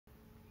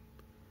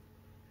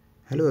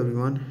Hello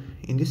everyone,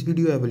 in this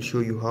video I will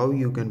show you how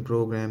you can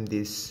program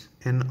this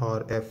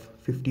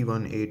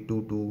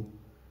nRF51822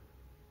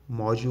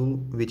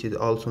 module, which is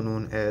also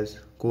known as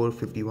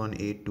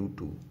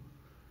Core51822.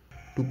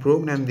 To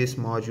program this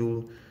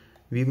module,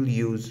 we will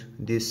use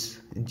this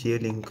J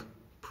Link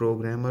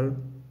Programmer,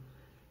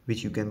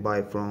 which you can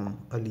buy from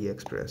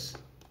AliExpress.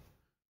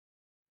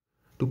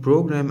 To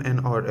program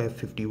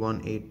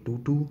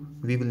nRF51822,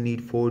 we will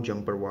need 4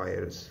 jumper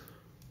wires.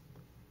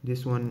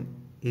 This one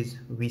is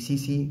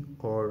VCC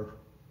or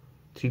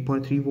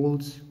 3.3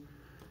 volts.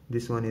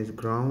 This one is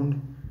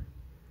ground.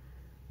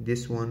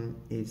 This one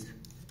is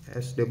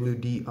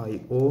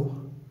SWD-IO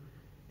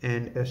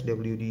and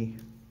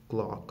SWD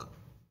clock.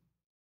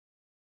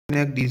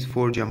 Connect these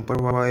 4 jumper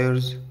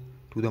wires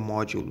to the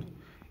module.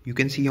 You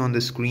can see on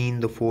the screen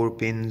the 4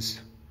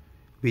 pins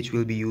which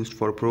will be used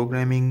for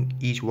programming.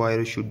 Each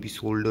wire should be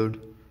soldered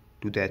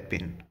to that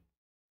pin.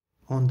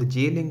 On the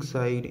J Link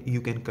side,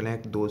 you can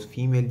connect those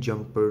female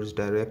jumpers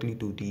directly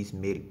to these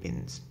male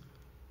pins.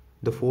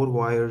 The 4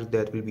 wires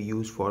that will be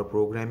used for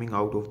programming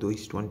out of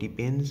those 20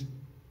 pins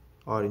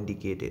are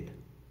indicated.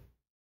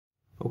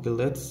 Okay,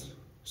 let's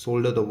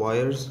solder the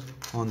wires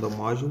on the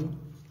module.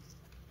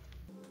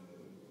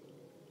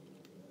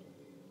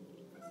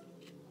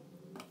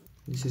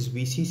 This is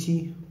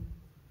VCC.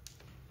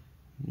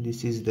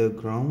 This is the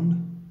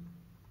ground.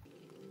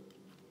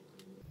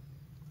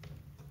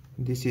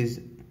 This is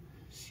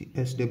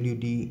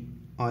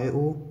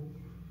SWD-IO.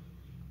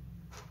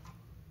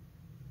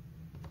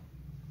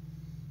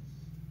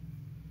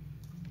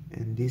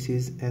 And this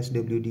is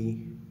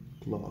SWD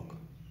clock.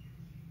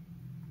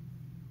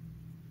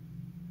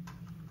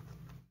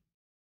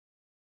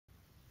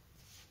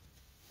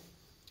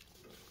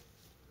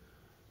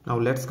 Now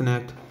let's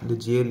connect the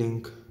J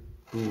Link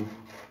to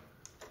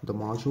the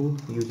module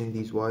using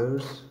these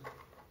wires.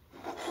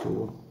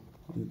 So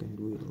you can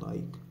do it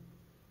like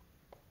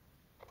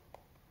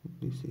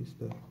this is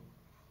the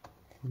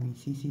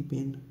VCC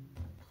pin,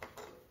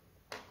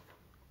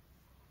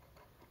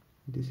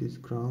 this is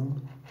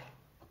ground,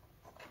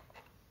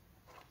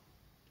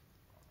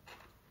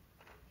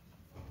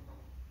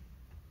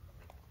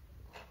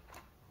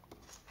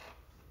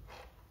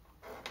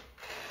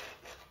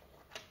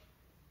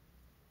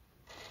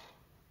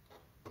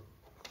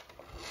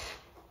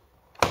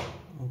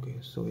 okay,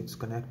 so it's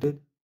connected.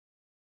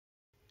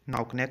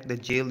 Now connect the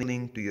J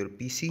Link to your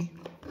PC.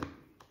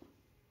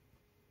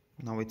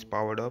 Now it's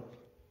powered up.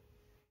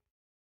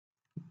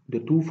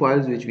 The 2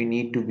 files which we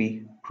need to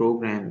be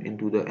programmed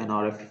into the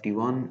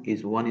nRF51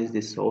 is one is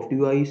this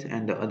Softdevice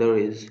and the other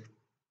is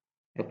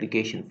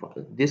application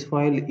file. This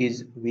file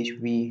is which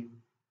we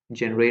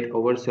generate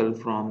ourselves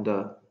from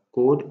the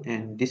code,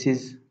 and this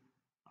is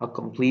a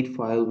complete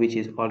file which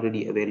is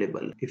already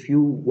available. If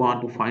you want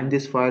to find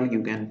this file,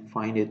 you can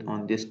find it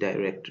on this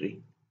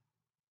directory.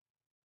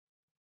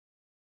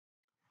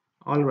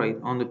 Alright,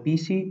 on the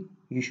PC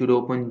you should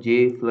open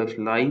J Flash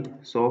Lite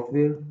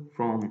software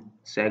from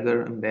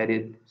Segger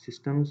Embedded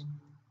Systems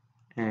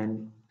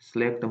and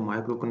select the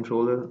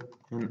microcontroller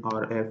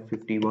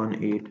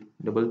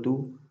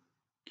nRF51822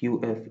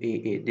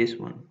 QFAA, this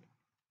one,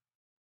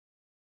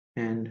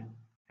 and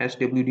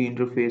SWD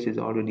interface is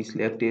already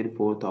selected,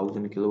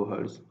 4000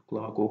 kHz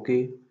clock.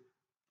 OK.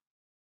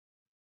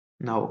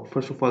 Now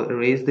first of all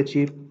erase the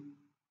chip.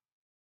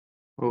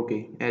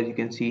 Okay, as you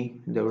can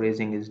see the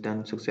erasing is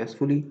done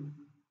successfully.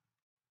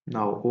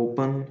 Now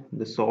open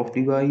the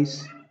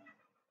Softdevice,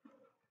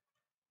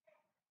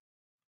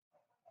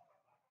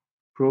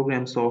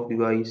 program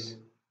Softdevice,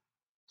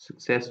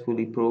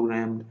 successfully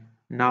programmed.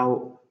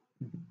 Now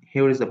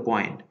here is the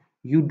point,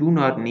 you do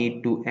not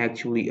need to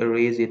actually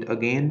erase it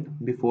again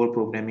before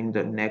programming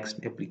the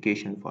next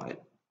application file.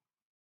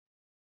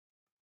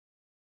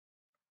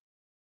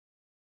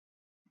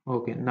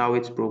 Okay, now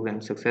it's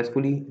programmed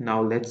successfully.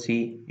 Now let's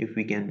see if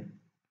we can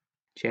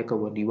check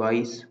our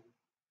device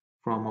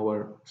from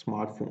our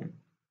smartphone.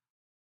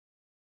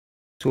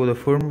 So the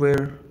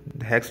firmware,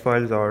 the hex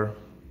files are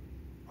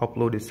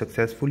uploaded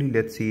successfully.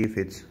 Let's see if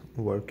it's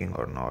working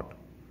or not.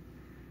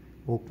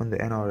 Open the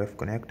nRF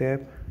Connect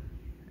app,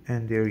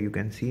 and there you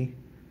can see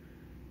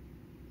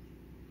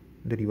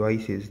the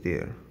device is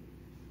there.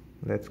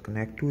 Let's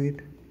connect to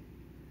it.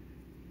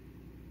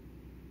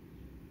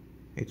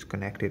 It's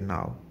connected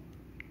now.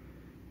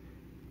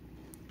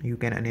 You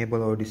can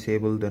enable or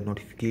disable the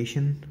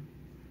notification,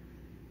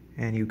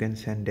 and you can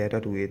send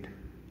data to it,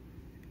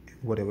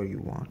 whatever you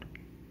want.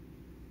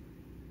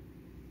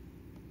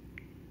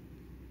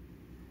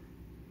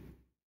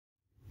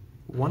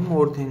 One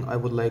more thing I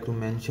would like to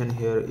mention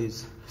here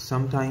is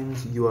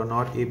sometimes you are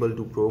not able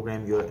to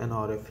program your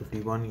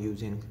nRF51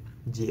 using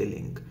J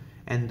Link,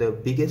 and the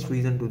biggest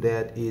reason to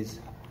that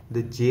is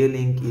the J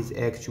Link is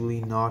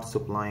actually not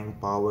supplying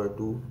power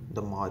to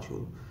the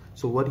module.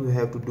 So what you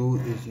have to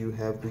do is you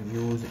have to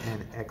use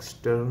an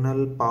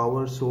external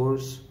power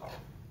source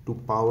to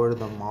power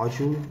the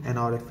module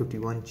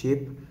nRF51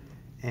 chip,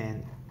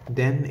 and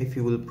then if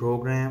you will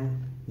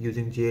program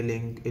using J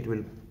Link, it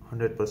will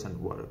 100%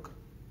 work.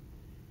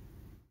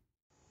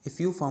 If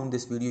you found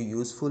this video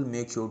useful,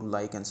 make sure to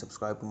like and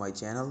subscribe to my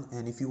channel,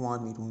 and if you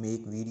want me to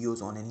make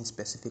videos on any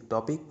specific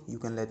topic, you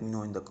can let me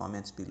know in the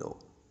comments below.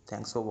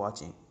 Thanks for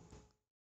watching.